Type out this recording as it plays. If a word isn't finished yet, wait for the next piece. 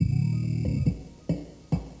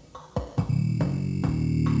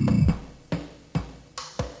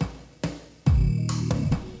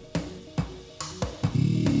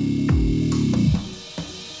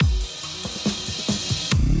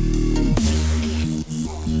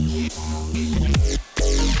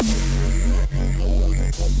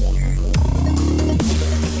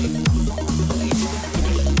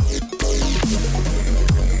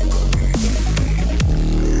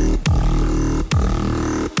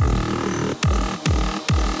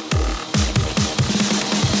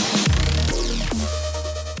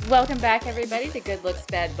Welcome back, everybody, to Good Looks,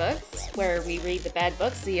 Bad Books, where we read the bad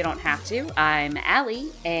books so you don't have to. I'm Allie,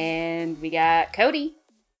 and we got Cody.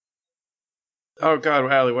 Oh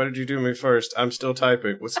God, Allie, why did you do me first? I'm still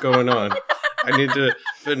typing. What's going on? I need to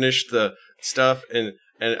finish the stuff, and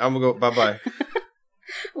I'm gonna go. Bye-bye.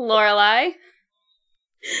 Lorelai.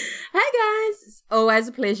 Hey guys, it's always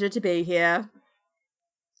a pleasure to be here.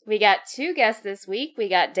 We got two guests this week. We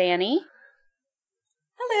got Danny.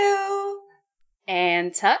 Hello.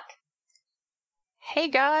 And Tuck. Hey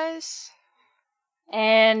guys.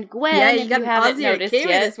 And Gwen, Yeah, if you got you an haven't Aussie or noticed Kiwi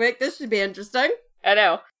yet. this week. This should be interesting. I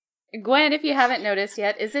know. Gwen, if you haven't noticed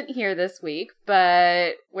yet, isn't here this week,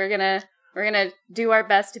 but we're gonna do our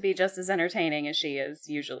best to be just as entertaining as she is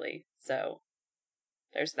usually. So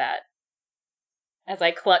there's that. As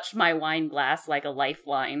I clutch my wine glass like a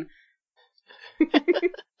lifeline.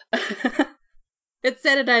 It's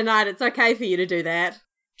Saturday night. It's okay for you to do that.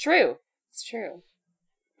 True. It's true.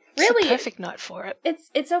 It's Really, the perfect night for it.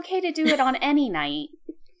 it's okay to do it on any night.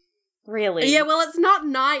 Really. Yeah, well, it's not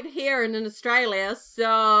night here and in Australia,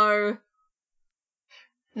 so...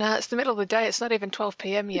 No, it's the middle of the day. It's not even 12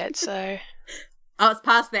 p.m. yet, so Oh, it's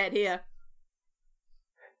past that here.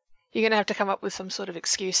 you're going to have to come up with some sort of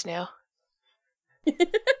excuse now.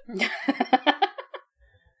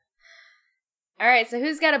 All right, so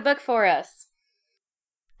who's got a book for us?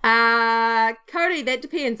 Cody, that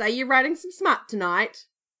depends. Are you writing some smut tonight?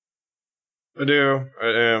 I do. I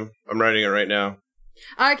am. I'm writing it right now.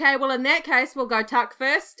 Okay, well, in that case, we'll go Tuck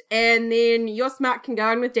first, and then your smut can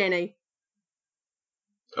go in with Danny.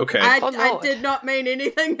 Okay. I Lord. did not mean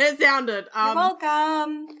anything that sounded. You're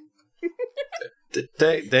welcome.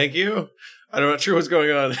 Thank you. I'm not sure what's going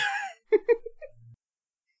on.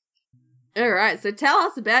 All right, so tell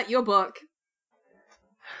us about your book.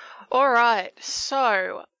 All right.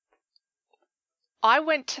 So I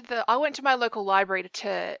went to my local library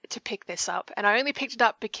to pick this up, and I only picked it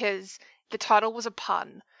up because the title was a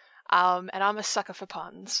pun. And I'm a sucker for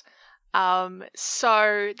puns.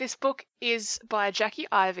 So this book is by Jackie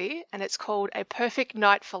Ivey, and it's called A Perfect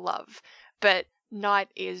Night for Love, but night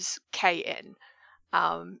is KN.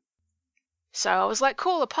 So I was like,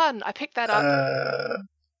 cool, a pun. I picked that up,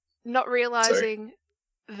 not realizing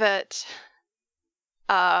that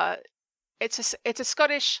it's a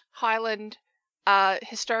Scottish Highland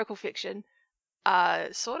historical fiction,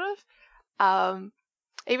 sort of.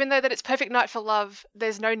 Even though that it's Perfect Night for Love,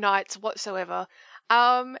 there's no nights whatsoever.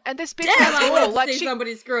 And this bitch Damn, has I all, want to like see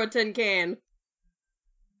somebody screw a tin can.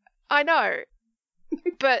 I know,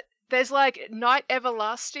 but there's like Night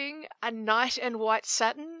Everlasting, a Night and White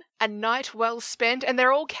Satin, a Night Well Spent, and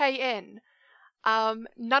they're all KN.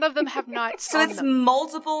 None of them have nights So on it's them.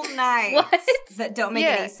 multiple nights What? that don't make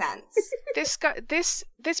Yeah. any sense. This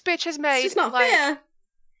bitch has It's made just not like fair.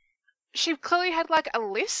 she clearly had like a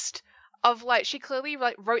list of like she clearly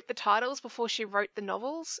like wrote the titles before she wrote the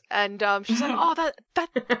novels, and she's like, oh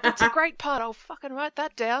that's a great part. I'll fucking write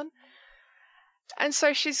that down. And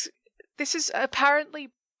so this is apparently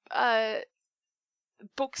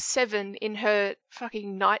book 7 in her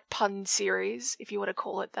fucking night pun series, if you want to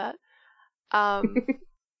call it that.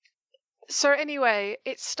 So anyway,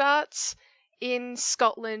 it starts in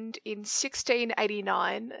Scotland in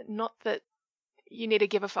 1689. Not that you need to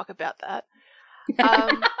give a fuck about that.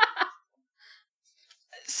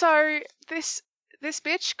 So this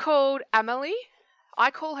bitch called Amelie,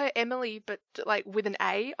 I call her Emily, but like with an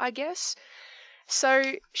A, I guess. So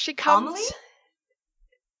she comes. Amelie?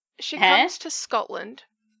 She Huh? comes to Scotland,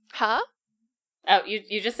 huh? Oh,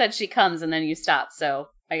 you just said she comes and then you stopped, so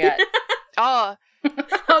I got... Oh,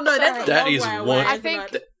 Oh no, that's a That long is way one- away, I isn't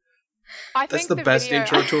think- it? I That's think the best video,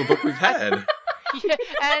 intro to a book we've had. Yeah,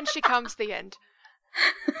 and she comes the end.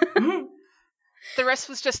 The rest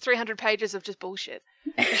was just 300 pages of just bullshit.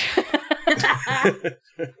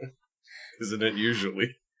 Isn't it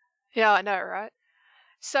usually? Yeah, I know, right?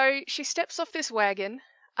 So she steps off this wagon.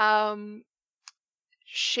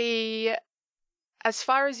 She, as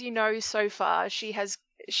far as you know so far, she has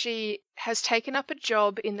taken up a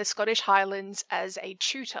job in the Scottish Highlands as a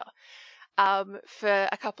tutor for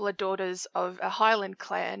a couple of daughters of a Highland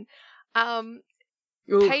clan. Ooh,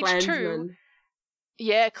 Page Klansman. 2.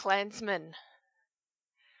 Yeah, clansmen.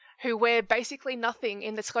 Who wear basically nothing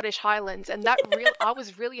in the Scottish Highlands, and I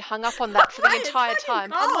was really hung up on that for the It's entire fucking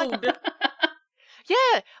time. I'm like, cold.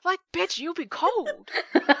 yeah, like, bitch, you'll be cold.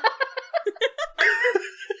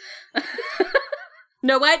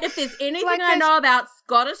 No, wait, if there's anything Like I there's- know about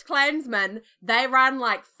Scottish Klansmen, they run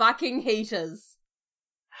like fucking heaters.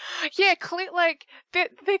 Yeah, like,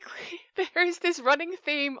 there is this running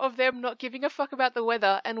theme of them not giving a fuck about the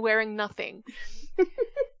weather and wearing nothing.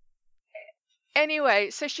 Anyway,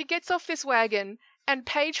 so she gets off this wagon, and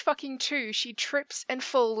page fucking 2, she trips and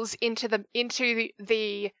falls into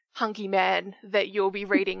the hunky man that you'll be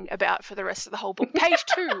reading about for the rest of the whole book. Page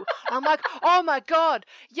 2. I'm like, oh my god,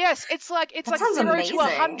 yes, it's like That sounds 0 amazing. to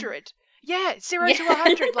 100. Yeah, 0 to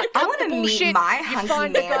 100. Like, I cut want the to meet bullshit, my you hunky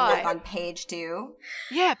find the man guy. look on page 2.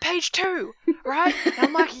 Yeah, page 2, right? And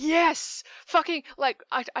I'm like, yes, fucking, like,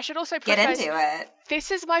 I should also Get preface, into it.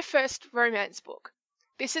 this is my first romance book.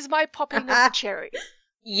 This is my popping of the cherry.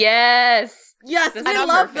 Yes. Yes, This we is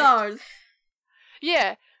love perfect. those.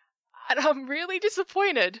 Yeah, and I'm really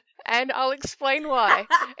disappointed, and I'll explain why.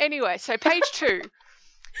 Anyway, so page 2.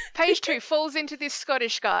 Page 2 falls into this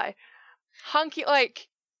Scottish guy. Hunky, like,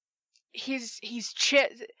 his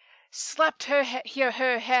chest slapped her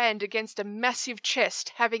hand against a massive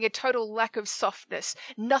chest, having a total lack of softness.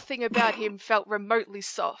 Nothing about him felt remotely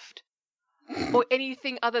soft, or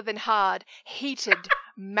anything other than hard, heated,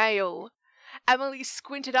 male. Emily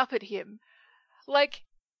squinted up at him. Like,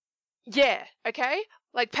 yeah, okay?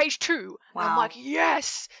 Like, page 2. Wow. I'm like,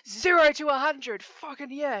 yes! 0 to 100,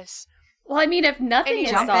 fucking yes. Well, I mean, if nothing Any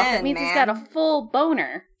is jump soft, it in, means he's got a man. full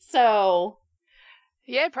boner. So,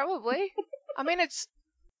 Yeah, probably. I mean, that's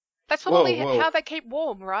probably Whoa. how they keep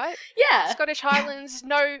warm, right? yeah. Scottish Highlands,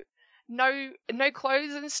 no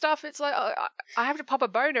clothes and stuff. It's like, I have to pop a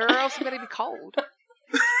boner or else I'm going to be cold.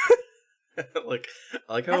 Like,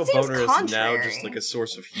 I like how That a seems boner is now contrary. just like a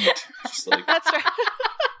source of heat. Just like, That's right.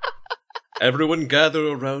 everyone gather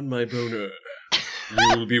around my boner.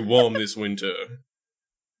 We will be warm this winter.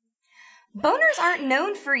 Boners aren't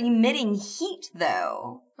known for emitting heat,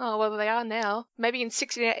 though. Oh, well, they are now. Maybe in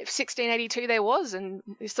 1682 there was, and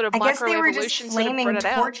this sort of I guess they were just microevolution sort of flaming brought it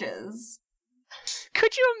out. torches.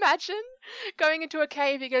 Could you imagine going into a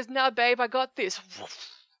cave? He goes, "Nah, babe, I got this."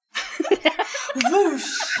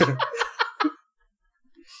 Whoosh!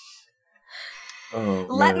 Oh,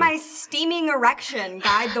 Let man. my steaming erection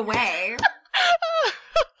guide the way.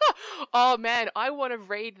 Oh man, I want to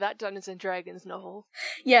read that Dungeons and Dragons novel.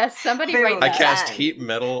 Yes, somebody Boom. write I that. cast Done. heat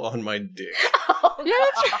metal on my dick. Oh, Yeah,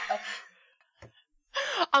 that's God.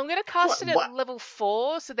 I'm gonna cast it What? at level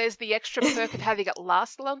 4, so there's the extra perk of having it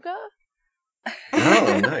last longer.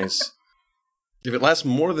 Oh, nice. If it lasts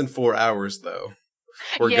more than 4 hours, though,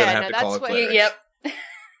 we're Yeah, gonna have no, to that's call it what- quits. Yep.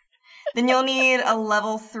 Then you'll need a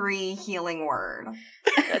level 3 healing word.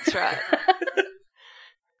 That's right.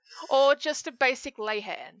 Or just a basic lay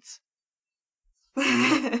hands. Cure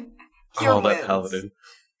Oh, that wounds. paladin.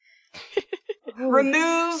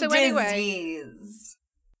 Remove So anyway- disease.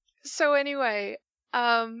 So anyway,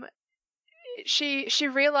 she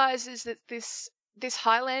realizes that this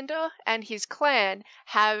Highlander and his clan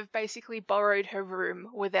have basically borrowed her room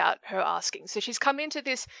without her asking. So she's come into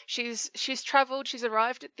this. She's traveled. She's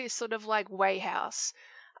arrived at this sort of like way house,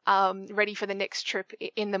 ready for the next trip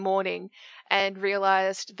in the morning, and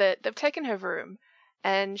realized that they've taken her room.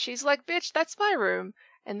 And she's like, "Bitch, that's my room."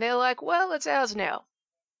 And they're like, "Well, it's ours now."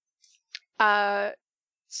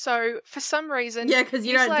 So for some reason, Yeah, because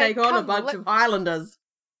you he's don't like, take on a "Come, bunch of Highlanders.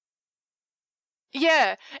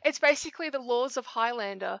 Yeah, it's basically the laws of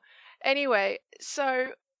Highlander. Anyway,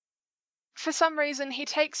 so for some reason he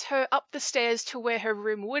takes her up the stairs to where her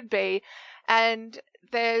room would be, and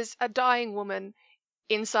there's a dying woman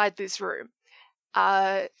inside this room.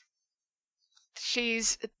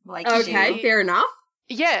 She's Like you Okay, do. fair enough.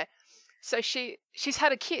 yeah, so she's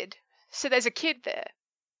had a kid. So there's a kid there.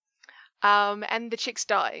 And the chick's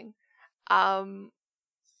dying.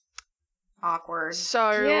 Awkward.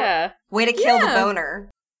 So Yeah. Way to kill the Yeah.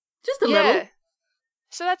 boner. Just a yeah. little.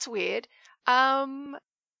 So that's weird. And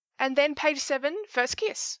then page 7, first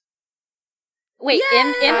kiss. Wait,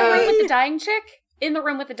 in the room with Yay! the dying chick? In the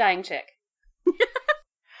room with the dying chick.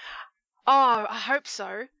 Oh, I hope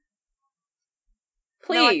so.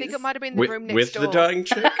 Please. No, I think it might have been the room next with door. the dying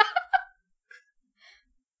chick?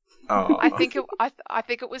 Oh, I think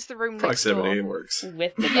it was the room proximity next door. works.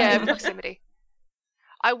 With the Yeah, dying proximity.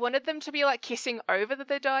 I wanted them to be like kissing over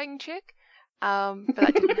the dying chick, but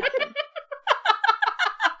that didn't happen.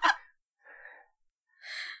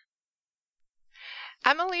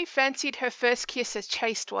 Emily fancied her first kiss a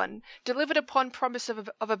chaste one, delivered upon promise of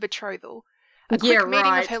a betrothal. A quick Yeah,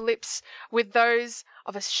 meeting right. of her lips with those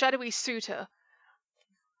of a shadowy suitor.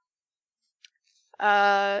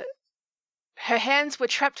 Her hands were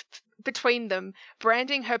trapped between them,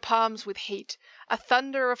 branding her palms with heat. A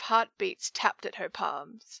thunder of heartbeats tapped at her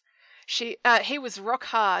palms. He was rock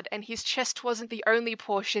hard, and his chest wasn't the only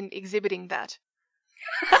portion exhibiting that.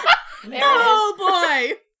 There it is. Oh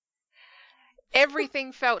boy!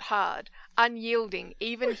 Everything felt hard. unyielding,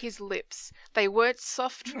 even his lips. They weren't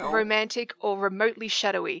soft, Ew. romantic, or remotely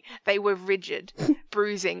shadowy. They were rigid,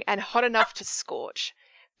 bruising, and hot enough to scorch.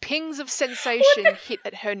 Pings of sensation hit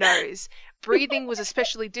at her nose. Breathing was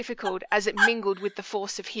especially difficult as it mingled with the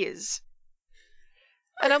force of his.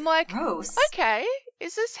 And I'm like, Gross. okay,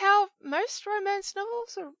 is this how most romance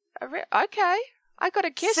novels are? Okay, I got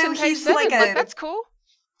a kiss So on page he's 7. like Like, a- that's cool.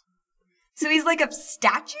 So he's like a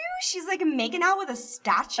statue? She's like making out with a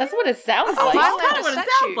statue? That's what it sounds Oh, like. that's Violent kind of what it statue.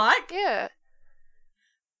 sounds like. Yeah.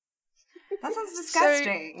 That sounds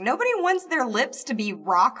disgusting. Nobody wants their lips to be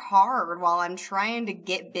rock hard while I'm trying to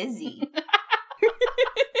get busy.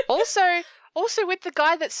 Also with the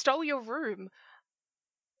guy that stole your room,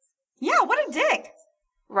 Yeah, what a dick.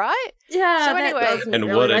 right? Yeah, So that anyway- doesn't And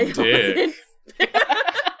really what a make more dick.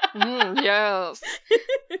 sense. Yes.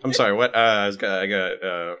 I'm sorry. What? I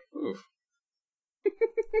got. Oof.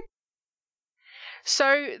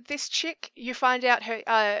 So this chick, you find out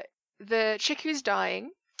the chick who's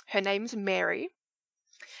dying, her name's Mary.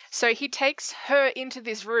 So he takes her into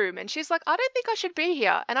this room and she's like, I don't think I should be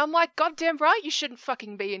here. And I'm like, goddamn right, you shouldn't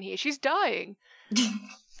fucking be in here. She's dying.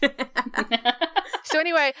 So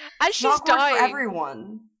anyway, as It's she's awkward for dying,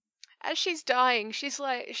 everyone. she's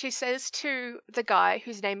like, she says to the guy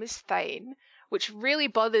whose name is Thane, which really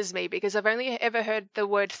bothers me because I've only ever heard the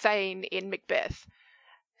word Thane in Macbeth.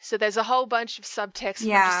 So there's a whole bunch of subtext.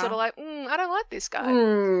 Yeah. I'm just Yeah. sort of like, I don't like this guy.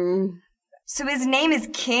 Hmm. So his name is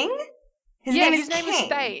King? His yeah, name his is name King. is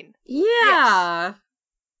Thane. Yeah.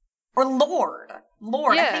 Or Lord.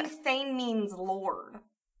 Lord. Yeah. I think Thane means Lord.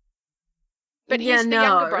 But Yeah, he's the no.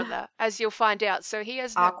 younger brother, as you'll find out. So he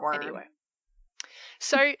has no... Awkward. Anyway.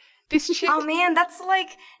 So this chick... Oh man, that's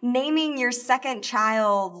like naming your second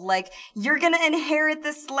child, like, you're gonna inherit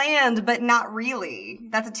this land, but not really.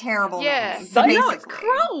 That's a terrible Yeah. name. But No, it's basically.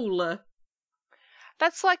 cruel.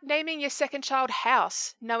 That's like naming your second child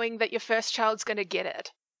House, knowing that your first child's going to get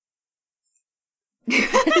it.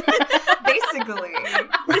 Basically.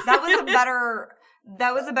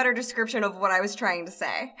 That was a better description of what I was trying to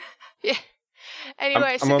say. Yeah.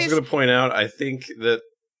 Anyway, I'm also going to point out, I think that...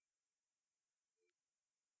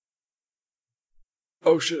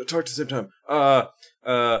 Oh shit, I talked at the same time.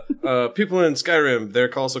 People in Skyrim,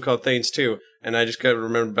 they're also called Thanes too. And I just got to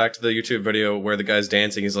remember back to the YouTube video where the guy's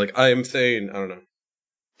dancing. He's like, I am Thane. I don't know.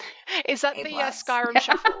 Is that A the plus. Skyrim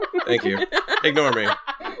Shuffle? Thank you. Ignore me.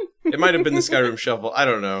 It might have been the Skyrim Shuffle. I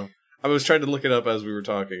don't know. I was trying to look it up as we were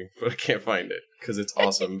talking, but I can't find it because it's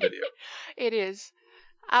awesome video. It is.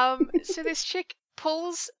 So this chick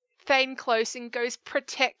pulls Thane close and goes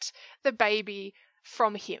protect the baby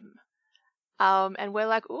from him. And we're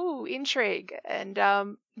like, ooh, intrigue. And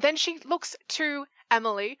then she looks to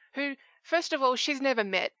Emily, who, first of all, she's never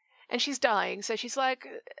met, and she's dying. So she's like,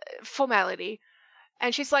 formality.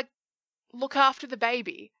 And she's like, look after the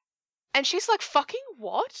baby. And she's like, fucking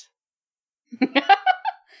what? No,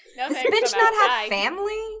 Does thanks, bitch I'm not outside. have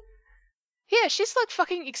family? Yeah, she's like,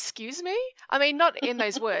 fucking excuse me? I mean, not in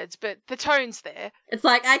those words, but the tone's there. It's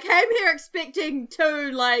like, I came here expecting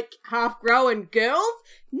two, like, half-grown girls,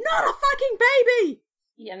 not a fucking baby!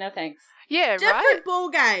 Yeah, no thanks. Yeah, Different right? ball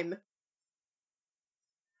game.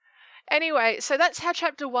 Anyway, so that's how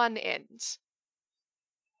chapter 1 ends.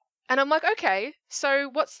 And I'm like, okay, so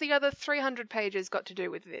what's the other 300 pages got to do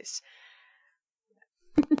with this?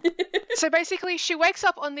 So basically, she wakes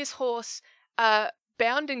up on this horse,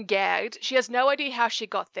 bound and gagged. She has no idea how she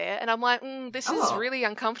got there. And I'm like, this is Oh. really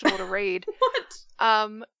uncomfortable to read.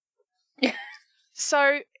 What?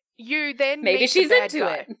 So you then Maybe meet she's the bad into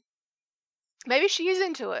guy. it. Maybe she is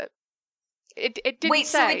into it. It didn't Wait,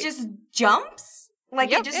 say. so it just jumps?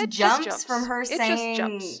 Like Yep, it just it just jumps jumps. from her It just saying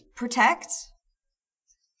jumps. protect?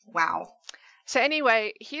 Wow. So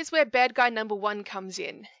anyway, here's where bad guy number 1 comes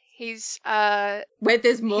in. He's Wait,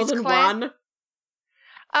 there's more His than clan- one?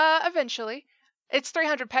 eventually. It's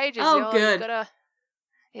 300 pages, Oh, y'all. good. You gotta...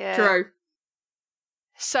 Yeah. True.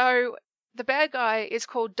 So the bad guy is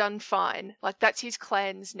called Dunfine, like that's his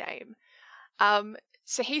clan's name.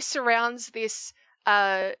 So he surrounds this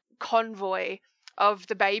convoy of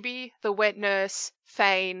the baby, the wet nurse,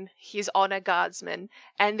 Thane, his honor guardsman,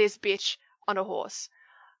 and this bitch on a horse.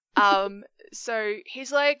 So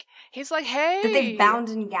he's like, hey. That they've bound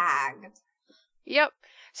and gagged. Yep.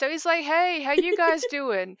 So he's like, hey, how you guys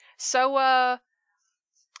doing? So,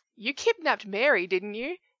 you kidnapped Mary, didn't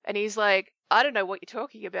you? And he's like, I don't know what you're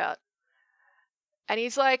talking about. And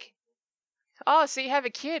he's like, oh, so you have a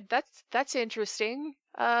kid. That's interesting.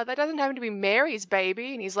 That doesn't happen to be Mary's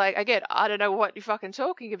baby. And he's like, again, I don't know what you're fucking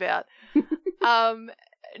talking about.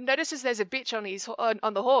 Notices there's a bitch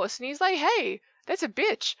on the horse, and he's like, hey, there's a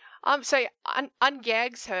bitch. So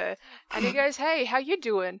ungags her, and he goes, "Hey, how you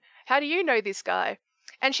doing? How do you know this guy?"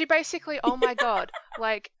 And she basically, oh my god,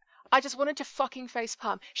 like, I just wanted to fucking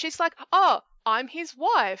facepalm. She's like, "Oh, I'm his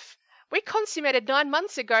wife. We consummated 9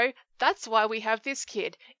 months ago. That's why we have this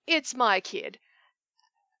kid. It's my kid."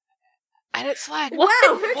 And it's like, Wow,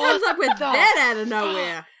 who comes up with the that out of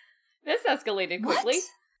nowhere? This escalated quickly. What?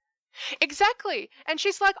 exactly. And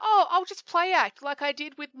she's like, "Oh, I'll just play act like I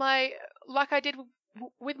did with my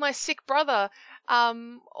sick brother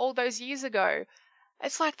all those years ago."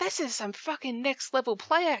 It's like, this is some fucking next level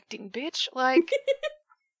play acting, bitch. Like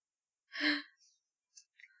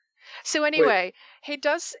So anyway, he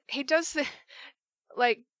does the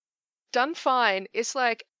like done fine is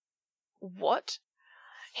like, what?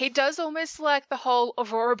 He does almost like the whole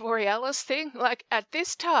Aurora Borealis thing, like at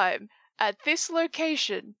this time, at this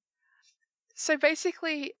location. So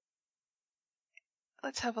basically,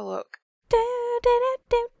 let's have a look.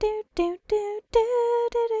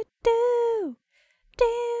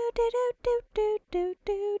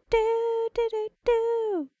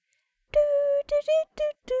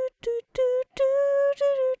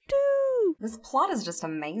 This plot is just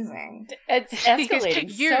amazing. It's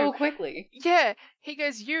escalating You- so quickly. Yeah, he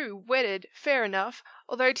goes, "You, wedded, fair enough,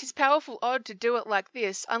 although 'tis powerful odd to do it like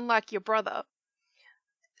this, unlike your brother."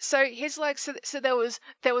 So he's like, so there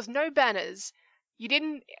was no banners. You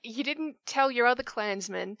didn't tell your other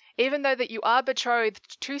clansmen, even though that you are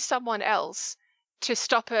betrothed to someone else, to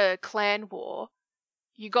stop a clan war.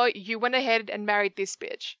 You went ahead and married this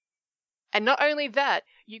bitch. And not only that,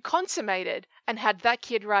 you consummated and had that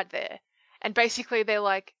kid right there. And basically they're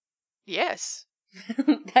like, yes.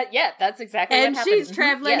 That's exactly And what happened. she's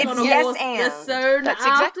traveling It's on a yes horse and. this soon That's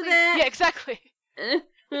after exactly, that. yeah, exactly.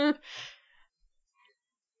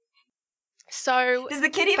 So Does the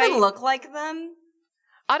kid even They- look like them?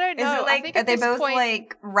 I don't Is know. it I like, think are at they this both point,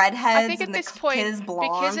 like I redheads think at and the this point, kid is blonde?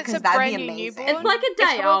 because it's a that'd brand be new amazing. It's like a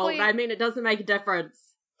day probably- old. I mean, it doesn't make a difference.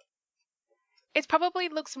 it probably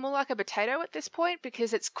looks more like a potato at this point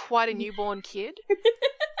because it's quite a newborn kid.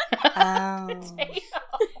 Oh.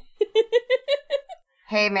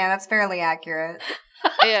 Hey man, that's fairly accurate.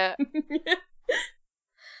 Yeah.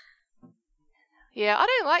 Yeah, I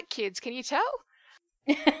don't like kids, can you tell?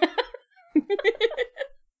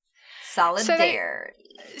 Solidarity.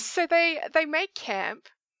 So they make camp,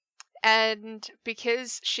 and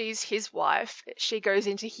because she's his wife, she goes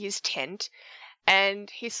into his tent, and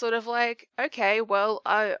he's sort of like, okay, well,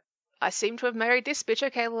 I seem to have married this bitch.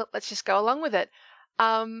 Okay, let's just go along with it.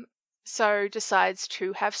 So decides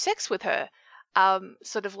to have sex with her.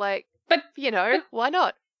 Sort of like, But- why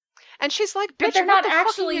not? And she's like, bitch, But they're what not the fuck are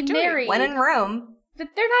actually you doing? married. When in Rome. But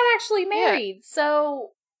they're not actually married,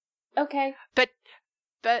 so okay.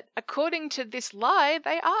 But according to this lie,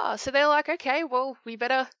 they are. So they're like, okay, well, we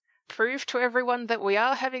better prove to everyone that we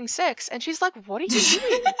are having sex. And she's like, what are you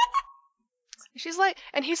doing? She's like,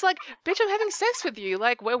 and he's like, bitch, I'm having sex with you.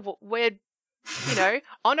 Like, we're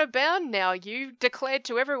honor bound now. You declared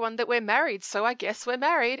to everyone that we're married, so I guess we're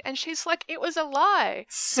married. And she's like, it was a lie.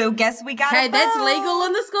 So guess we got Hey, a that's vote. legal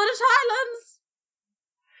in the Scottish Highlands.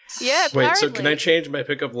 Yeah, Wait, so apparently. can I change my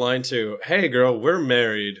pickup line to, "Hey girl, we're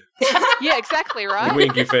married"? Yeah, exactly, right?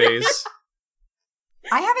 Winky face.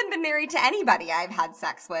 I haven't been married to anybody I've had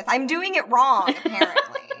sex with. I'm doing it wrong,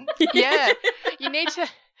 apparently. Yeah, you need to.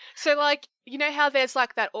 So, like, you know how there's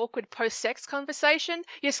like that awkward post-sex conversation?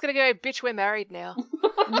 You're just gonna go, bitch, we're married now.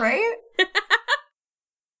 Right?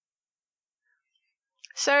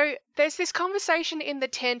 So there's this conversation in the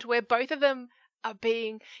tent where both of them are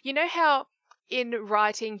being, you know how in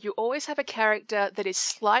writing you always have a character that is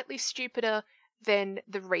slightly stupider than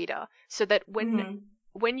the reader, so that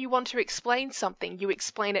when you want to explain something, you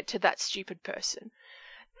explain it to that stupid person.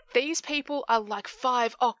 These people are like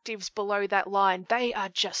 5 octaves below that line. They are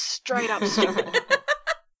just straight up stupid.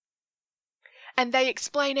 And they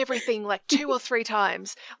explain everything like 2 or 3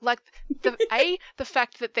 times. Like the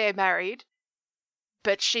fact that they're married,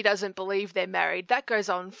 but she doesn't believe they're married. That goes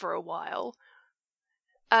on for a while.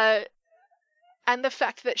 And the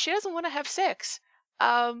fact that she doesn't want to have sex.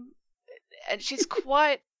 And she's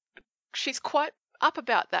quite up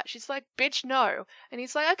about that. She's like, bitch, no. And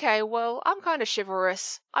he's like, okay, well, I'm kind of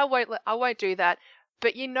chivalrous. I won't do that.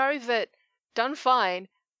 But you know that, done fine,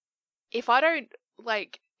 if I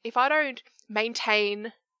don't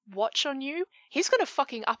maintain watch on you, he's gonna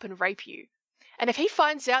fucking up and rape you. And if he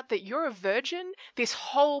finds out that you're a virgin, this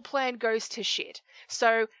whole plan goes to shit.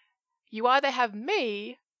 So you either have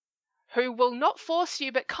me, who will not force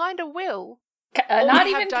you but kinda will, or Not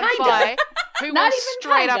you even have kinda. Dunphy, who Not will even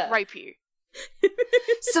straight kinda. up rape you.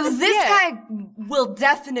 So this Yeah. guy will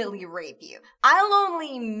definitely rape you. I'll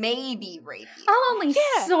only maybe rape you. I'll only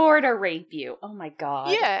Yeah. sort of rape you. Oh my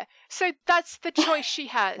god. Yeah, so that's the choice she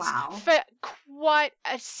has Wow. for quite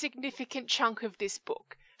a significant chunk of this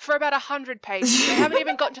book. For about 100 pages. They haven't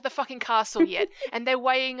even gotten to the fucking castle yet. And they're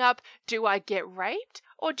weighing up, do I get raped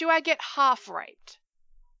or do I get half raped?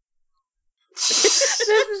 This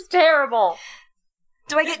is terrible.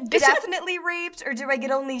 Do I get This is- definitely raped or do I get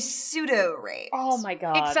only pseudo raped? Oh my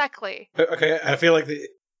god. Exactly. Okay, I feel like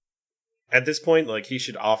at this point, like, he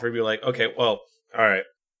should offer to be like, okay, well, all right.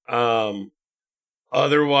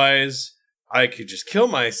 Otherwise, I could just kill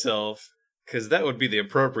myself, because that would be the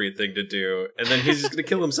appropriate thing to do. And then he's just going to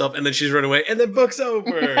kill himself, and then she's run away, and then book's over.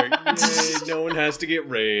 Yay, no one has to get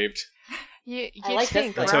raped. You I like this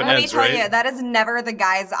think, plan. That's how it Let me ends, tell right? you, that is never the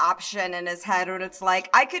guy's option in his head when it's like,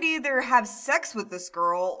 I could either have sex with this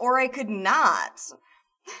girl or I could not.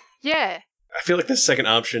 Yeah. I feel like the second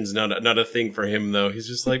option's not a thing for him, though. He's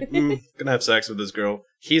just like, gonna have sex with this girl.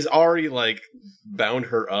 He's already, like, bound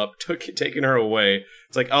her up, taken her away.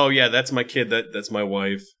 It's like, oh yeah, that's my kid, that's my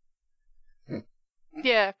wife.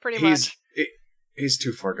 Yeah, pretty much. He's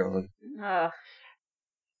too far gone. Ugh.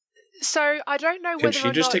 So I don't know Can whether she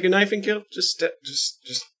or just not take a knife and kill? Just.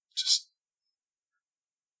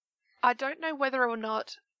 I don't know whether or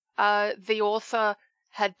not the author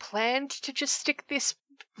had planned to just stick this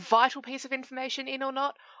vital piece of information in or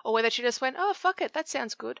not, or whether she just went, oh, fuck it, that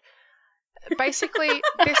sounds good. Basically,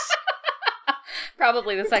 this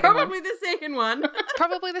Probably the second Probably the second one.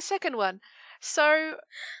 probably the second one. So,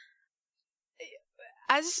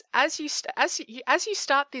 as you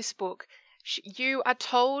start this book, you are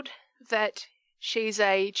told that she's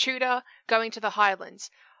a tutor going to the Highlands.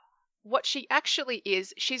 What she actually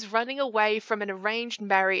is, she's running away from an arranged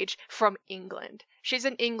marriage from England. She's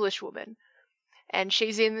an English woman, and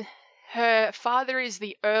her father is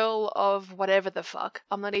the Earl of whatever the fuck.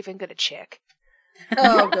 I'm not even gonna check.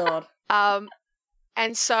 Oh god.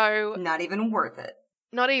 And so Not even worth it.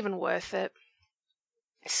 not even worth it.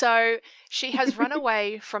 So she has run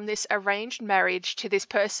away from this arranged marriage to this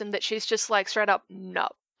person that she's just like straight up, no,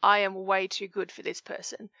 I am way too good for this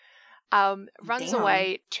person. Runs Damn.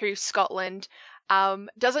 away to Scotland,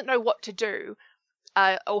 doesn't know what to do,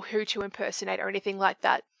 or who to impersonate or anything like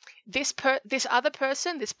that. This other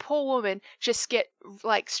person, this poor woman, just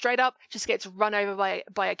straight up just gets run over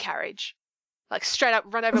by a carriage, like straight up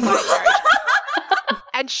run over by a carriage,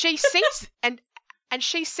 and she sees and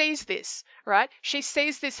she sees this, right? She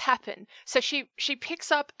sees this happen, so she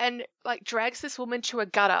picks up and like drags this woman to a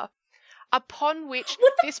gutter, upon which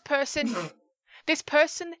this person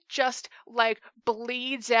just like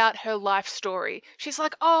bleeds out her life story. She's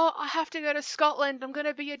like, oh, I have to go to Scotland. I'm going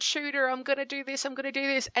to be a tutor. I'm going to do this. I'm going to do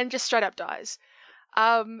this. And just straight up dies.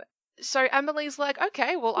 So Emily's like,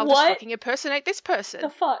 okay, well, I'll just What? fucking impersonate this person. The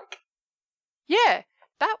fuck? Yeah,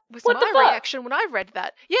 that was What the my fuck? reaction when I read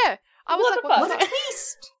that. Yeah, I was What like, the what fuck? the What a fuck?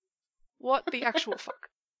 twist! What the actual fuck?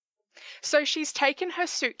 So she's taken her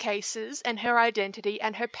suitcases and her identity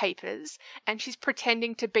and her papers, and she's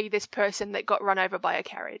pretending to be this person that got run over by a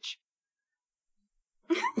carriage.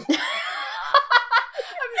 I'm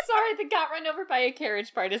sorry, the got run over by a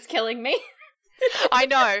carriage part is killing me. I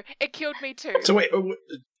know, it killed me too. So wait,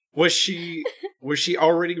 was she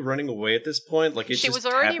already running away at this point? Like, it She just was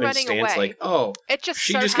already running happenstance, away. like, oh, It just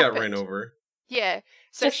she so just happened. got ran over. Yeah.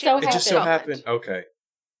 So Just she so was It in just so Scotland. happened. Okay.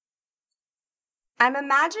 I'm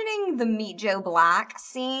imagining the Meet Joe Black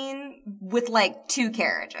scene with like two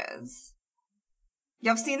carriages.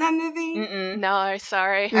 Y'all seen that movie? Mm-mm. No,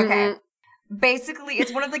 sorry. Okay. Basically,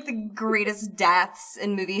 it's one of like the greatest deaths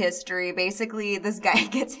in movie history. Basically, this guy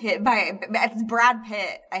gets hit by it's Brad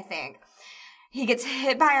Pitt, I think. He gets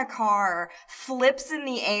hit by a car, flips in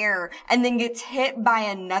the air, and then gets hit by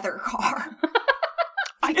another car.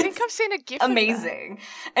 I think I've seen a gif of that. Amazing.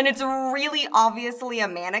 And it's really obviously a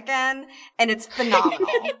mannequin, and it's phenomenal.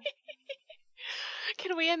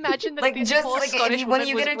 Can we imagine that Like, this just poor like Scottish when woman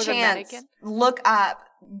you was, get a was chance, mannequin? look up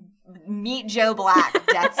Meet Joe Black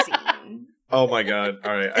death scene. Oh my god.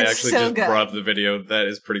 All right. I It's actually so just good. brought up the video. That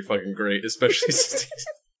is pretty fucking great, especially since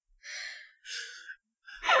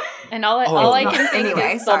And all Oh, I no. can think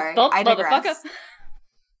Anyway, is, sorry, I motherfucker. digress.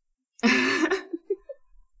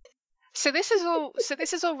 So this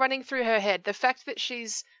is all running through her head. The fact that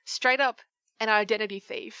she's straight up an identity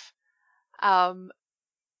thief, and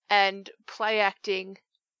play acting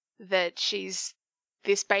that she's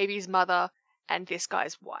this baby's mother and this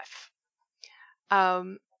guy's wife.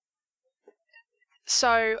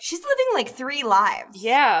 So She's living like 3 lives.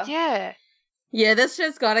 Yeah. yeah, Yeah, this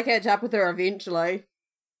shit's gotta catch up with her eventually.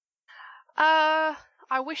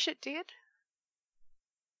 I wish it did.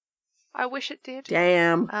 I wish it did.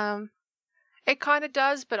 Damn. It kind of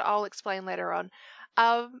does, but I'll explain later on.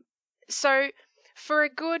 So for a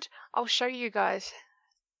good, I'll show you guys.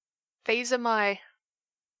 These are my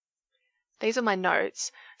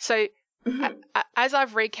notes. So as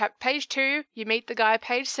I've recapped, page 2, you meet the guy.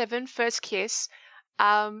 Page 7, first kiss.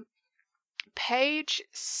 Page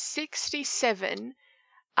 67,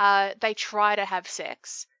 they try to have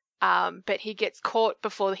sex, but he gets caught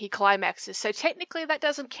before he climaxes. So technically, that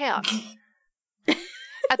doesn't count.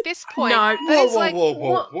 At this point, No.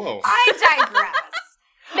 Whoa. I digress.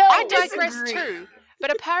 No, I digress disagree. too.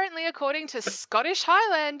 But apparently, according to Scottish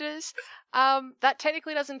Highlanders, that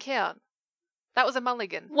technically doesn't count. That was a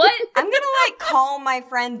mulligan. What? I'm gonna call my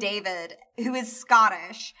friend David, who is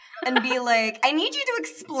Scottish, and be like, I need you to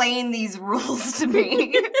explain these rules to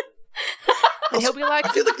me. And he'll be like, I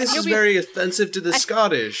feel like this and is he'll be- very offensive to the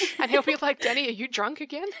Scottish. And he'll be like, Danny, are you drunk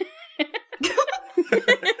again?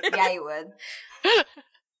 Yeah, you would.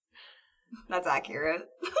 That's accurate.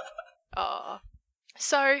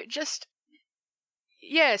 So just,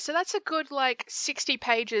 yeah, so that's a good 60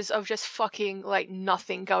 pages of just fucking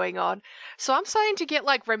nothing going on. So I'm starting to get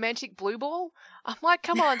romantic blue ball. I'm like,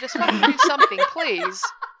 come on, just fucking do something, please.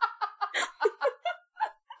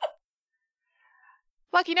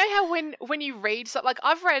 You know how when you read something,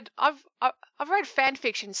 I've read fan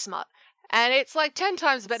fiction smut, and it's 10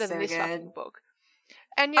 times better than So this good. fucking book.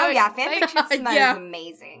 And Oh yeah, they- fanfiction smut Yeah. is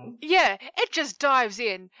amazing. Yeah, it just dives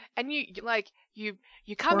in, and you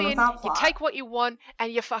come Porn in, without you plot. take what you want,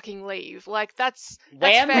 and you fucking leave. That's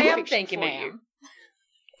Wham, fan bam, fiction thank you, for ma'am.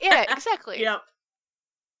 Yeah, exactly. Yep.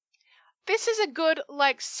 This is a good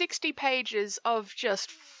 60 pages of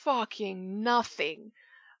just fucking nothing.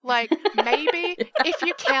 Maybe if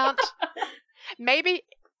you count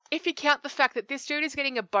the fact that this dude is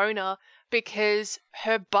getting a boner because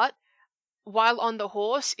her butt while on the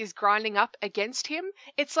horse is grinding up against him,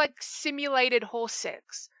 it's like simulated horse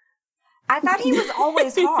sex. I thought he was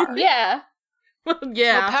always hard. Yeah. Well,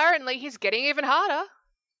 Yeah. apparently he's getting even harder.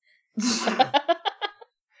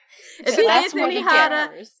 If So he that's gets what any he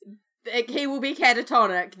harder, gets. he will be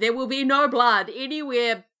catatonic. There will be no blood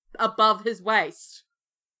anywhere above his waist.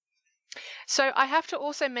 So I have to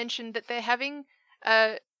also mention that they're having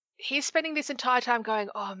he's spending this entire time going,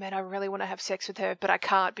 oh man, I really want to have sex with her, but I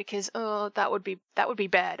can't because that would be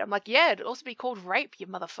bad. I'm like, yeah, it'd also be called rape, you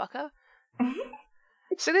motherfucker.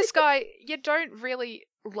 So this guy, you don't really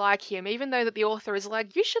like him, even though that the author is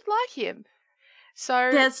like, you should like him. So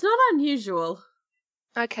That's not unusual.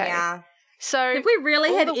 okay. Yeah. So Have we really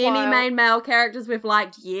all had the any while- main male characters we've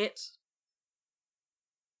liked yet?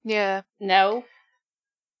 yeah. No.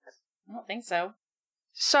 I don't think so.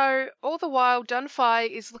 So all the while, Dunphy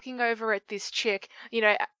is looking over at this chick,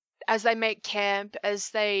 as they make camp, as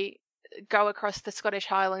they go across the Scottish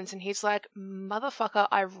Highlands, and he's like, motherfucker,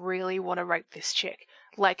 I really want to rape this chick.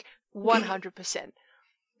 100%.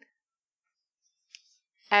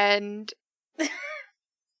 And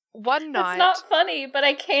one night... It's not funny, but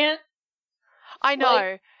I can't. I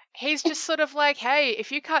know. He's just sort of like, hey,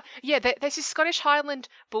 if you can't... Yeah, there's this Scottish Highland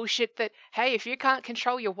bullshit that, hey, if you can't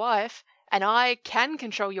control your wife, and I can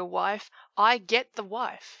control your wife, I get the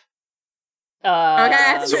wife. Okay,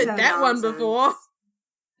 I've So heard that one nonsense. before.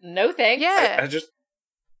 No thanks. Yeah.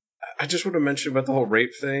 I just want to mention about the whole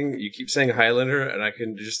rape thing. You keep saying Highlander, and I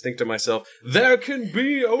can just think to myself, there can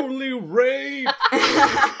be only rape!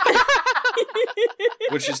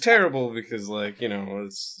 Which is terrible because,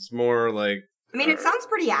 it's more like... I mean, it sounds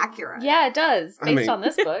pretty accurate. Yeah, it does, I based mean- on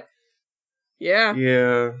this book. Yeah.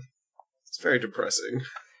 Yeah. It's very depressing.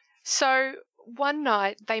 So one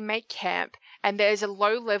night they make camp and there's a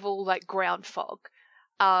low level ground fog.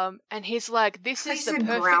 And he's like, this I is the said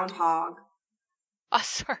perfect groundhog. Oh,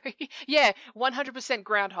 sorry. Yeah, 100%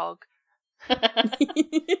 groundhog.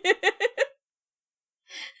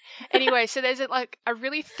 Anyway, so there's a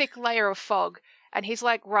really thick layer of fog, and he's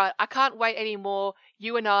like, right, I can't wait anymore.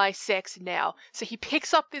 You and I sex now. So he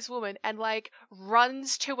picks up this woman and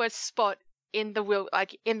runs to a spot in the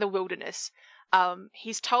wilderness.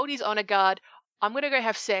 He's told his honor guard, I'm gonna go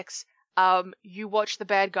have sex. You watch the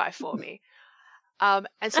bad guy for me. And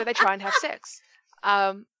so they try and have sex.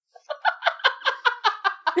 And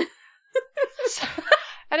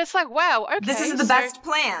it's like, wow, okay. This is the best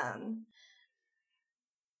plan.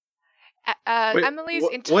 Wait, Emily's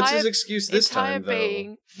what's his excuse this entire time, though?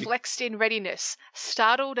 being flexed in readiness,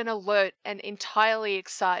 startled and alert and entirely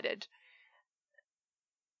excited.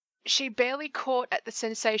 She barely caught at the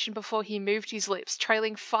sensation before he moved his lips,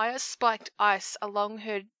 trailing fire-spiked ice along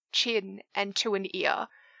her chin and to an ear.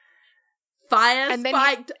 Fire And then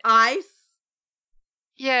spiked ice.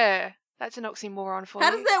 Yeah. That's an oxymoron for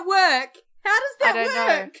How you. does that work? How does that I don't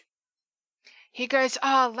work? know. He goes,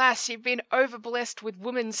 "Ah, lass, you've been overblessed with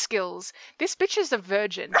woman's skills. This bitch is a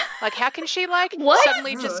virgin. Like, how can she, like, What?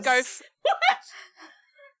 suddenly just go...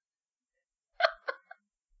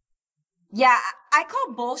 Yeah, I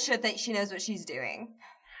call bullshit that she knows what she's doing.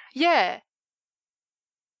 Yeah.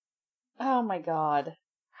 Oh my god.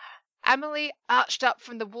 Amelie arched up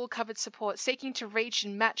from the wool-covered support, seeking to reach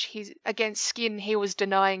and match his against skin he was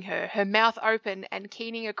denying her, her mouth open and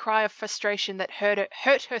keening a cry of frustration that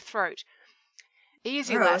hurt her throat.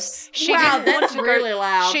 Easy, lass. Gross. She Wow, didn't want that's to really go.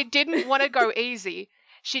 loud. She didn't want to go easy.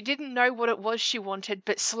 She didn't know what it was she wanted,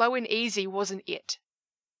 but slow and easy wasn't it.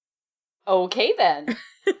 Okay then.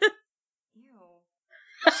 Ew.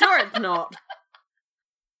 Sure, it's not.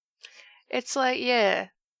 It's like, yeah.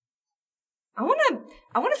 I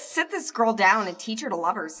wanna sit this girl down and teach her to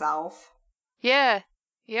love herself. Yeah.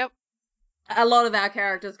 Yep. A lot of our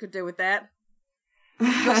characters could do with that.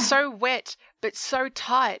 You're so wet, but so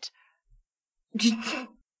tight.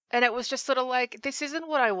 And it was just sort of like, this isn't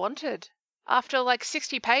what I wanted. After like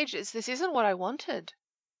 60 pages, this isn't what I wanted.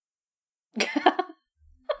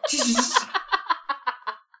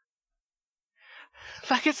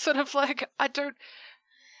 Like, it's sort of like, I don't...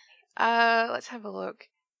 let's have a look.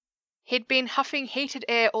 He'd been huffing heated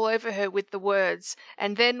air all over her with the words,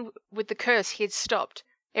 and then with the curse he had stopped,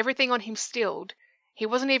 everything on him stilled. He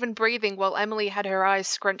wasn't even breathing while Emily had her eyes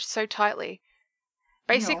scrunched so tightly.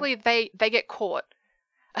 Basically, they get caught.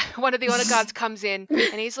 One of the honor guards comes in,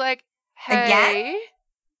 and he's like, hey...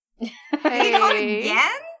 They caught Hey...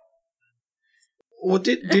 again? Well,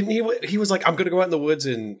 didn't he? He was like, "I'm gonna go out in the woods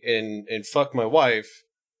and fuck my wife.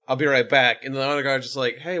 I'll be right back." And the honor guard just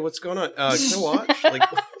like, "Hey, what's going on? Can I watch?" Like,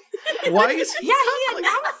 why is he? Yeah, he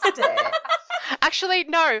announced it. Actually,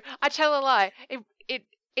 no, I tell a lie.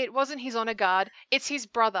 It wasn't his honor guard. It's his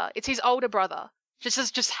brother. It's his older brother.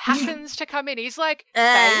 Just happens to come in. He's like,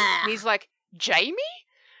 hey, and he's like, Jamie?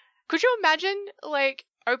 Could you imagine, like,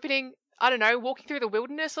 opening, I don't know, walking through the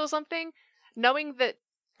wilderness or something, knowing that,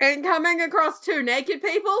 And coming across two naked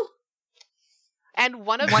people? and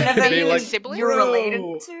one of One them of them being like, a sibling? you're Bro.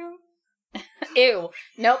 related to? Ew.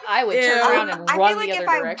 Nope, I would turn Ew. around and I run feel like the other if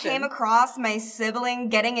I direction. came across my sibling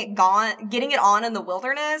getting it on in the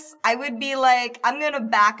wilderness, I would be like, I'm gonna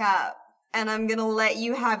back up and I'm gonna let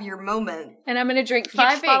you have your moment. And I'm gonna drink You'd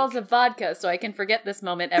 5 think. bottles of vodka so I can forget this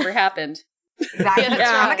moment ever happened. Exactly. Yeah, that's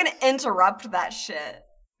I'm right. not gonna interrupt that shit.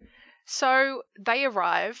 So they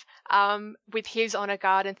arrive with his honor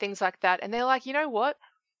guard and things like that, and they're like, you know what?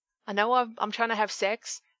 I know I'm trying to have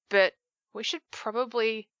sex, but we should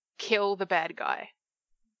probably kill the bad guy.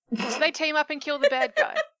 So they team up and kill the bad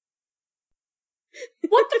guy.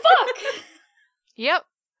 What the fuck? Yep.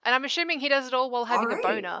 And I'm assuming he does it all while having Alright. a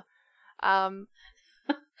boner.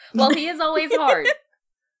 Well, he is always hard.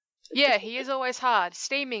 Yeah, he is always hard.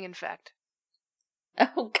 Steaming, in fact.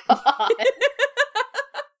 Oh god.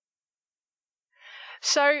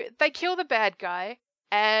 So they kill the bad guy,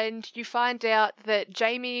 and you find out that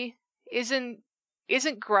Jamie isn't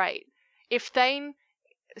great. If Thane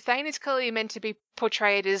is clearly meant to be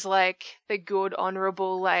portrayed as like the good,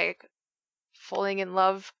 honorable, like falling in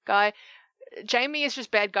love guy, Jamie is just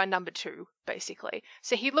bad guy number 2, basically.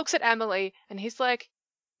 So he looks at Emily and he's like,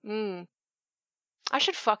 I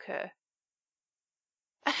should fuck her.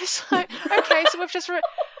 And it's like, okay, so we've just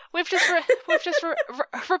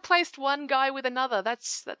replaced one guy with another.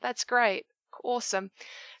 That's great, awesome.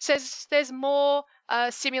 Says there's more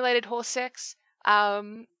simulated horse sex,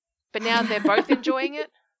 but now they're both enjoying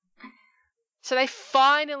it. So they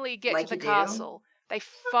finally get Like to the you do. castle. They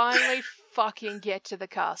finally fucking get to the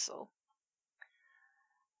castle,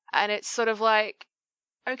 and it's sort of like,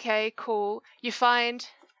 okay, cool. You find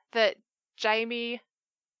that Jamie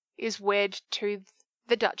is wed to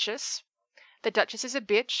the Duchess. The Duchess is a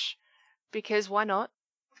bitch, because why not?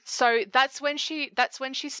 So that's when she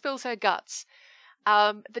spills her guts.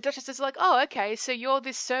 The Duchess is like, oh, okay, so you're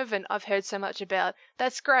this servant I've heard so much about.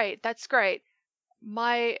 That's great.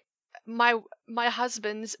 My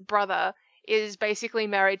husband's brother is basically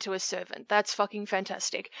married to a servant. That's fucking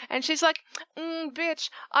fantastic. And she's like, bitch,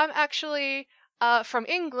 I'm actually from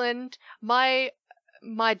England. My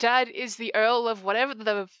dad is the Earl of whatever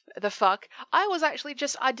the fuck. I was actually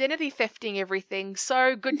just identity thefting everything.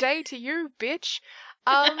 So good day to you, bitch.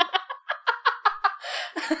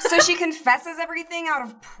 So she confesses everything out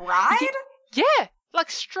of pride? Yeah, like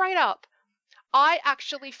straight up. I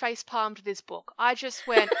actually face-palmed this book. I just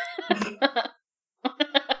went,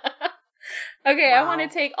 Okay, I Wow. want to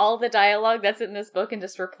take all the dialogue that's in this book and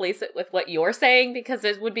just replace it with what you're saying because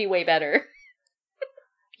it would be way better.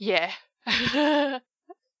 yeah.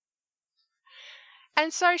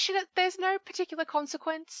 And so there's no particular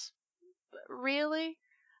consequence, really.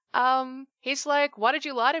 He's like, why did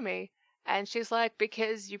you lie to me? And she's like,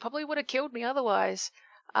 because you probably would have killed me otherwise.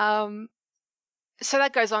 So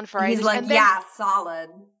that goes on for ages. He's like, and then, yeah, solid.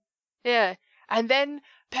 Yeah. And then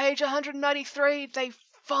page 193, they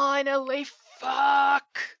finally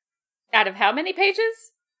fuck. Out of how many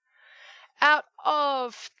pages? Out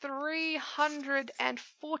of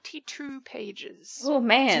 342 pages. Oh,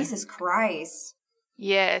 man. Jesus Christ.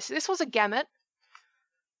 Yes, this was a gamut.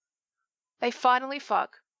 They finally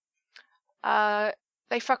fuck.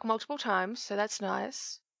 They fuck multiple times, so that's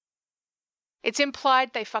nice. It's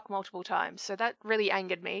implied they fuck multiple times, so that really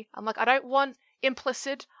angered me. I'm like, I don't want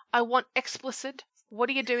implicit, I want explicit. What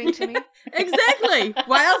are you doing to me? Exactly.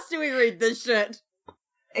 Why else do we read this shit?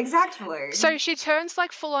 Exactly. So she turns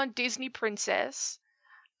like full on Disney princess.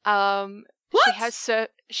 What?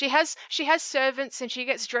 She has servants and she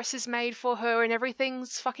gets dresses made for her and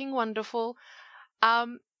everything's fucking wonderful.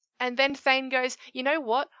 And then Thane goes, you know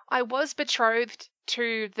what? I was betrothed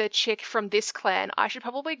to the chick from this clan. I should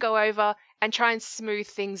probably go over and try and smooth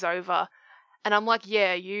things over. And I'm like,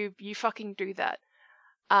 yeah, you fucking do that.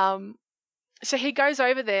 So he goes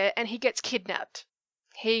over there and he gets kidnapped.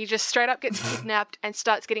 He just straight up gets kidnapped and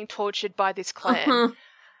starts getting tortured by this clan.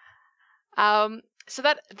 So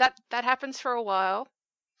that happens for a while.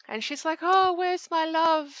 And she's like, oh, where's my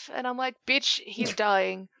love? And I'm like, bitch, he's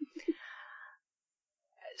dying.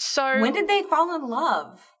 So when did they fall in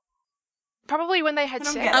love? Probably when they had I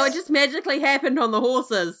don't sex. get Oh, it just magically happened on the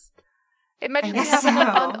horses. It magically guess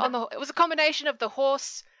happened so. on the. It was a combination of the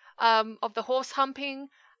horse humping,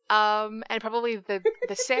 and probably the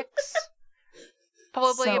sex.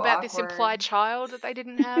 Probably So about this awkward. implied child that they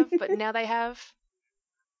didn't have, but now they have.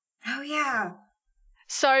 Oh, yeah.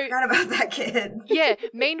 So Forgot about that kid. yeah.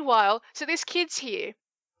 Meanwhile, so this kid's here,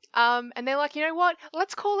 and they're like, you know what?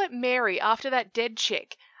 Let's call it Mary after that dead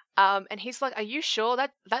chick. And he's like, are you sure?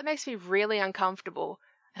 That makes me really uncomfortable.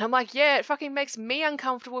 And I'm like, yeah, it fucking makes me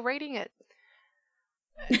uncomfortable reading it.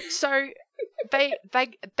 So they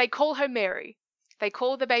call her Mary. They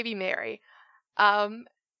call the baby Mary.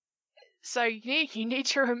 So you need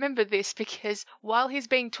to remember this because while he's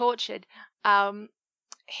being tortured,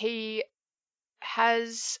 he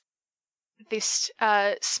has this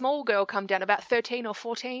small girl come down, about 13 or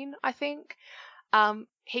 14, I think.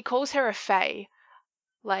 He calls her a fae.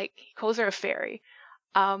 Like, he calls her a fairy.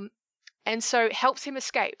 And so helps him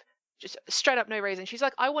escape. Just straight up no reason. She's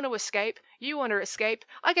like, I want to escape. You want to escape.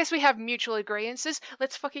 I guess we have mutual agreeances.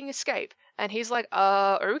 Let's fucking escape. And he's like,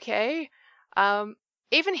 okay.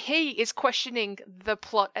 Even he is questioning the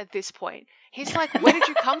plot at this point. He's like, where did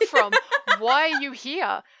you come from? Why are you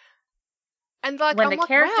here? And like, When I'm the like,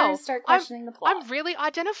 characters wow, start questioning the plot. I'm really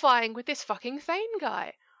identifying with this fucking Thane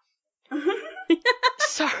guy.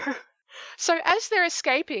 So as they're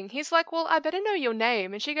escaping, he's like, well, I better know your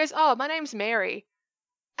name. And she goes, oh, my name's Mary.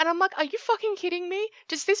 And I'm like, are you fucking kidding me?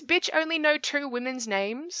 Does this bitch only know 2 women's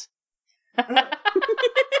names?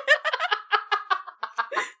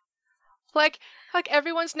 Like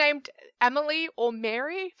everyone's named Emily or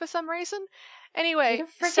Mary for some reason. Anyway, Get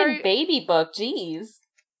a freaking baby book, jeez.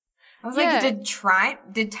 I was Yeah.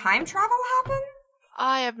 like, did time travel happen?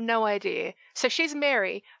 I have no idea. So she's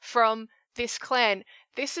Mary from this clan.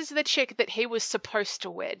 This is the chick that he was supposed to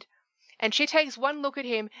wed. And she takes one look at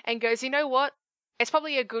him and goes, you know what? It's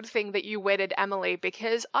probably a good thing that you wedded Emily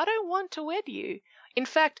because I don't want to wed you. In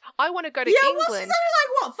fact, I want to go to Yeah, well, she's England. only like,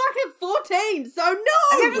 what, fucking 14, so I was no!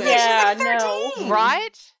 gonna say, Yeah, she's like 13.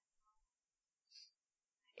 Right?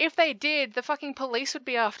 If they did, the fucking police would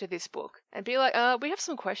be after this book and be like, we have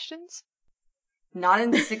some questions. Not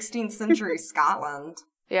in 16th century Scotland.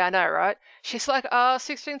 Yeah, I know, right? She's like,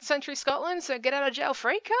 16th century Scotland, so get out of jail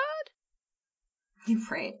free card?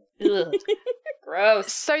 Right. Ugh.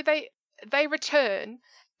 Gross. So they return,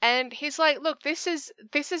 and he's like, look, this is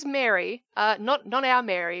Mary, not our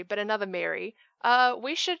Mary, but another Mary.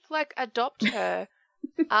 We should like adopt her.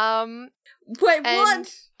 Wait, And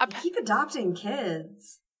what? They keep adopting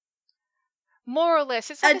kids. More or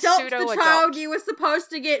less, it's like Adopt a pseudo the adopt. child you were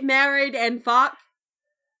supposed to get married and fuck?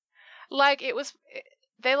 Like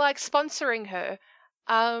they're like sponsoring her,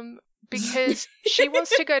 because she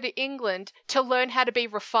wants to go to England to learn how to be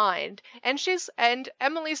refined, and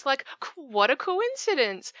Emily's like, what a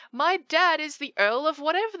coincidence! My dad is the Earl of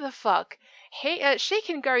whatever the fuck. She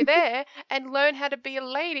can go there and learn how to be a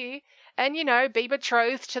lady. And, you know, be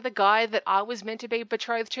betrothed to the guy that I was meant to be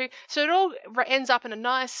betrothed to. So it all ends up in a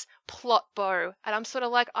nice plot bow. And I'm sort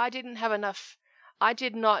of like, I did not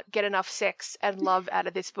get enough sex and love out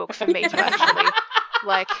of this book for me to actually,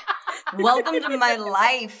 like... Welcome to my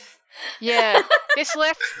life. Yeah, this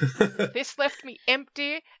left me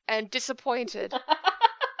empty and disappointed.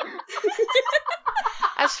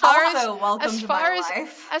 As far Also, welcome as to far my as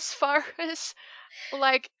life. as far as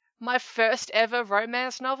like my first ever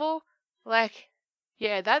romance novel, like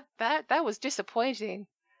yeah, that was disappointing.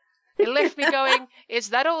 It left me going, is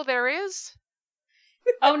that all there is?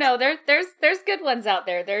 Oh no, there's good ones out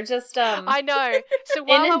there. They're just I know. So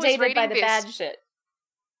while I was inundated reading by the this, bad shit.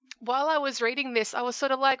 while I was reading this, I was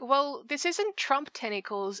sort of like, well, this isn't Trump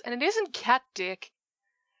tentacles and it isn't cat dick.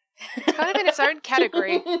 It's kind of in its own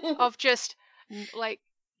category of just like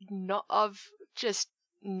not.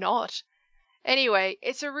 Anyway,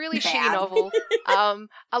 it's a really shitty Bad. novel.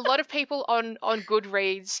 A lot of people on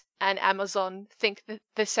Goodreads and Amazon think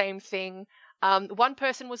the same thing. One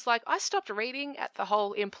person was like, I stopped reading at the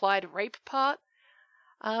whole implied rape part.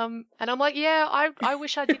 And I'm like, yeah, I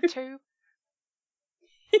wish I did too.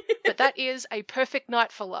 But that is A Perfect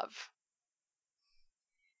Night for Love.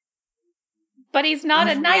 But he's not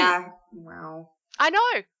a knight. Yeah. Wow. I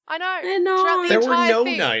know. I know. Throughout the There were entire no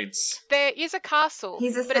thing, knights. There is a castle,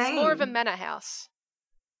 He's a but it's more of a thing. manor house.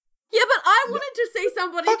 Yeah, but I wanted to see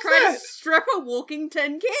somebody Fuck try to that. strip a walking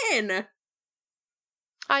tin can.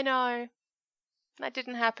 I know. That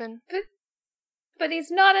didn't happen. But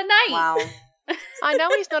he's not a knight. Wow. I know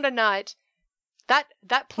he's not a knight. That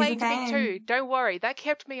plagued me thing. too. Don't worry, that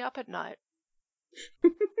kept me up at night.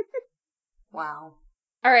 Wow.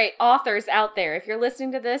 All right, authors out there, if you're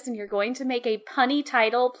listening to this and you're going to make a punny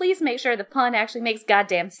title, please make sure the pun actually makes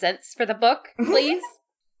goddamn sense for the book. Please.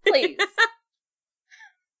 Please.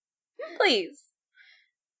 Please.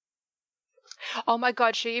 Oh my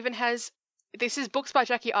god, she even has. This is books by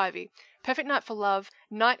Jackie Ivy. Perfect Night for Love,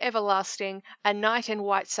 Night Everlasting, A Night in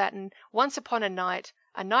White Satin, Once Upon a Night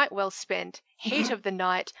Well Spent, Heat of the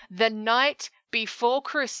Night Before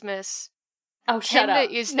Christmas, Oh, shut Tender up.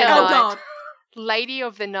 is the No. Oh night, god. Lady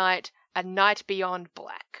of the Night, A Night Beyond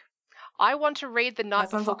Black. I want to read The Night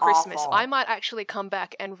That sounds Before Christmas. awful. I might actually come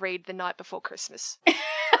back and read The Night Before Christmas.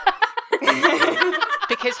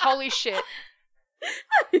 Because holy shit.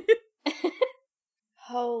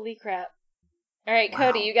 Holy crap. All right, Wow.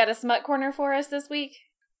 Cody, you got a smut corner for us this week?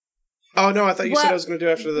 Oh no, I thought you said Well, I was going to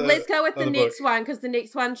do after the. Let's go with the other next book. one, because the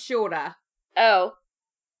next one's shorter. Oh.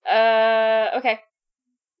 Okay.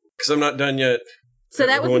 Because I'm not done yet. So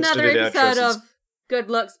that Who was wants to another do the episode actresses? of Good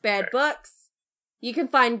Looks, Bad Books. You can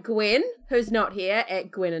find Gwen, who's not here,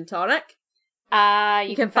 at Gwen and Tonic.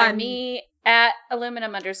 You can find me at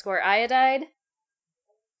aluminum_iodide.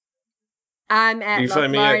 I'm at You can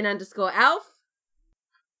find me at- Lauren_Alf.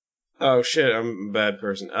 Oh shit, I'm a bad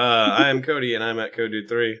person. I am Cody, and I'm at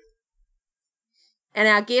Codude3. And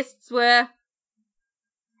our guests were...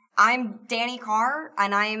 I'm Danny Carr,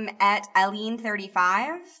 and I'm at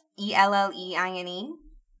Eileen35, ELLEINE.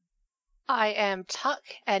 I am Tuck,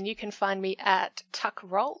 and you can find me at Tuck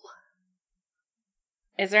Roll.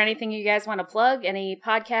 Is there anything you guys want to plug? Any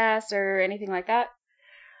podcasts or anything like that?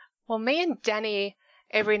 Well, me and Danny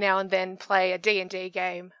every now and then play a D&D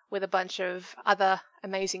game with a bunch of other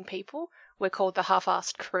amazing people. We're called the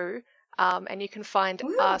Half-Assed Crew, and you can find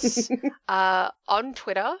us on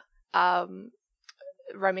Twitter,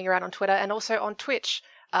 roaming around on Twitter, and also on Twitch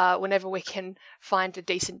whenever we can find a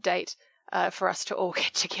decent date for us to all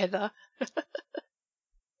get together,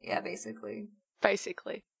 Yeah, basically.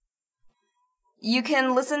 basically. You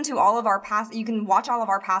can listen to you can watch all of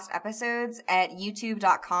our past episodes at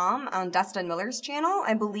youtube.com on Dustin Miller's channel.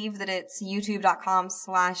 I believe that it's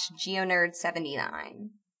youtube.com/geonerd79.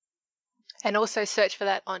 And also search for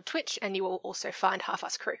that on Twitch, and you will also find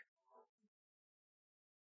Half-Assed Crew.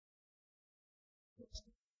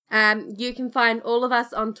 You can find all of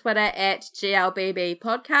us on Twitter at GLBB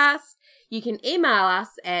Podcast. You can email us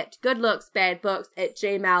at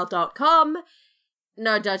goodlooksbadbooks@gmail.com.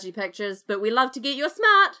 No dodgy pictures, but we love to get your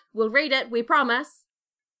smart. We'll read it, we promise.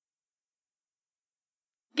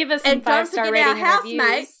 Give us some And don't 5-star forget our rating and reviews.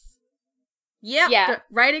 housemates. Yep. Yeah.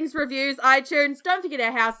 Ratings, reviews, iTunes. Don't forget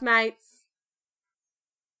our housemates.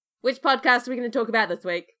 Which podcast are we going to talk about this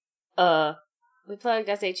week? We plugged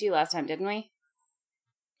SHU last time, didn't we?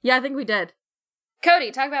 Yeah, I think we did.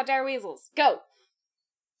 Cody, talk about Dire Weasels. Go.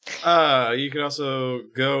 You can also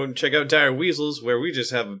go and check out Dire Weasels, where we just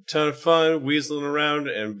have a ton of fun weaseling around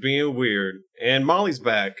and being weird. And Molly's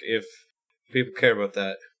back, if people care about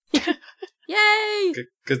that. Yay!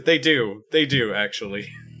 Because they do. They do, actually.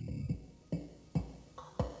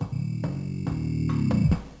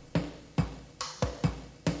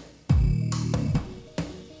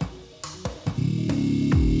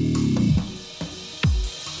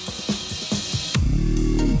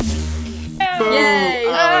 Boom! Yay!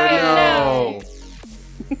 Oh,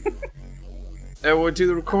 no! Everyone do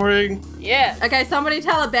the recording. Yes. Okay, somebody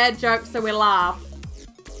tell a bad joke so we laugh.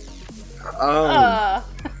 Uh,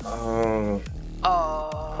 Oh.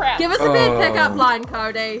 crap. Give us a bad pickup line,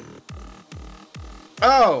 Cody.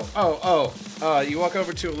 You walk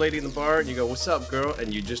over to a lady in the bar and you go, "What's up, girl?"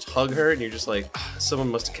 And you just hug her and you're just like, "Someone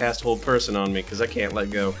must have cast hold person on me because I can't let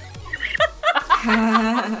go."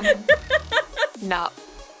 No.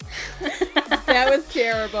 That was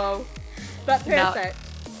terrible. But No. perfect.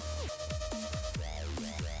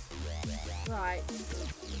 Right.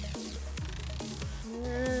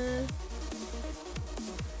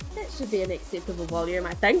 That should be an acceptable volume,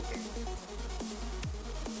 I think.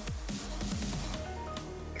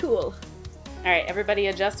 Cool. All right, everybody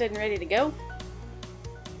adjusted and ready to go?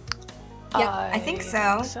 Yep, I think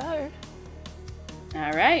so.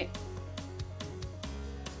 All right.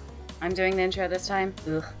 I'm doing the intro this time.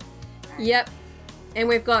 Ugh. Yep. And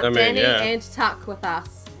we've got I mean, Danny yeah. and Tuck with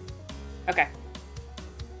us. Okay.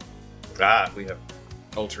 We have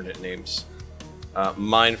alternate names.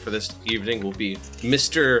 Mine for this evening will be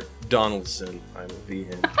Mr. Donaldson. I will be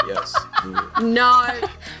him. Yes. No.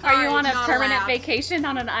 Are you on a not permanent allowed. vacation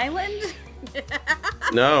on an island?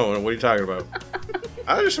 No, what are you talking about?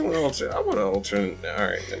 I just want to alternate. I want to alternate. All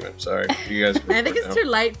right, damn it. Sorry, you guys. I think it's too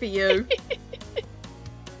late for you.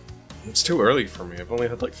 It's too early for me. I've only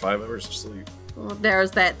had like 5 hours of sleep. Well, there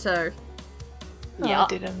is that too. Yeah. Oh,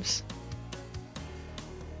 diddums.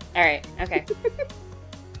 All right. Okay.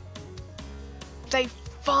 They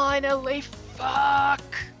finally fuck.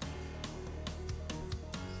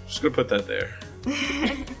 Just gonna put that there.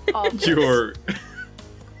 Oh, You're.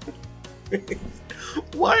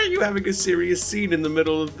 Why are you having a serious scene in the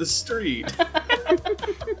middle of the street?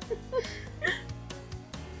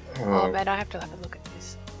 oh man, I have to have a look at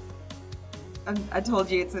this. I told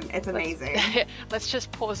you it's amazing. Let's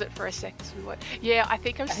just pause it for a second. So we won't. Yeah, I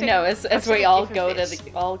think I've seen. No, as I've seen we a all gif of go to this.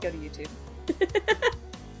 YouTube.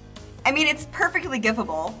 I mean, it's perfectly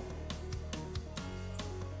gifable.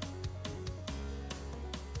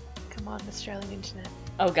 Come on, Australian internet.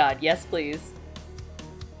 Oh God, yes, please.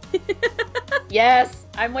 Yes,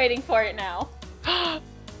 I'm waiting for it now.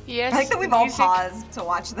 Yes. I think that we've the all music, paused to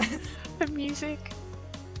watch this. The music.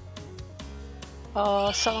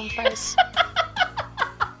 Oh, solemn face.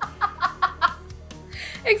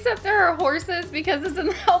 Except there are horses because it's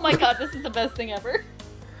in. Oh my God, this is the best thing ever.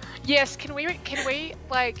 Yes, can we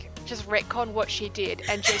like just retcon what she did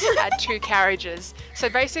and just add 2 carriages? So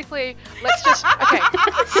basically, let's just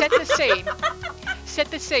set the scene.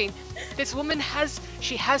 Set the scene. This woman has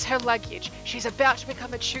her luggage. She's about to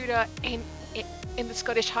become a tutor in the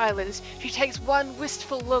Scottish Highlands. She takes one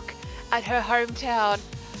wistful look at her hometown,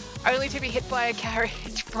 only to be hit by a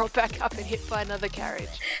carriage, brought back up and hit by another carriage.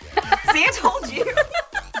 See, I told you.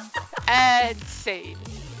 And scene.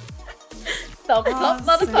 Stop,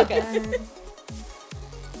 motherfucker. good.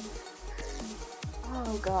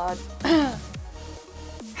 Oh God.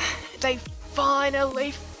 They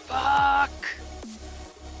finally fuck.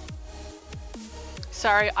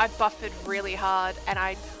 Sorry, I buffered really hard and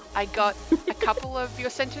I got a couple of your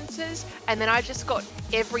sentences and then I just got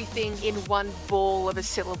everything in one ball of a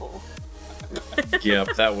syllable.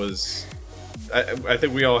 Yep, that was. I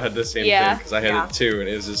think we all had the same Yeah. thing because I had Yeah. it too, and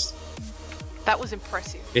it was just. That was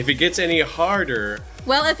impressive. If it gets any harder,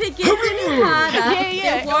 Well, if it gets any harder,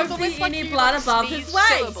 Yeah. there won't But be let's, like, any do, blood like, above his sneeze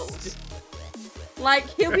waist. syllables. Like,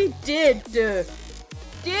 he'll be dead.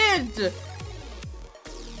 Dead.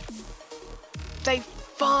 They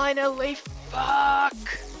finally fuck.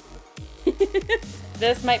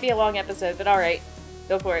 This might be a long episode, but all right,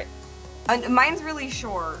 go for it. Mine's really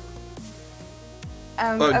short.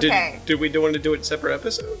 oh, Okay. did we want to do it in separate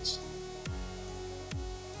episodes?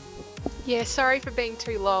 Yeah, sorry for being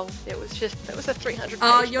too long. That was a 300 page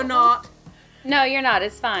Oh, you're novel. not. No, you're not.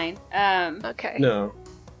 It's fine. Okay. No.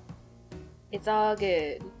 It's all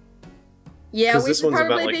good. Yeah, 'Cause we this should one's about,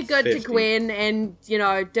 probably like, be good 50. to Gwen and,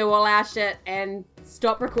 do all our shit and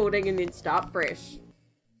stop recording and then start fresh.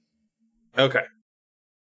 Okay.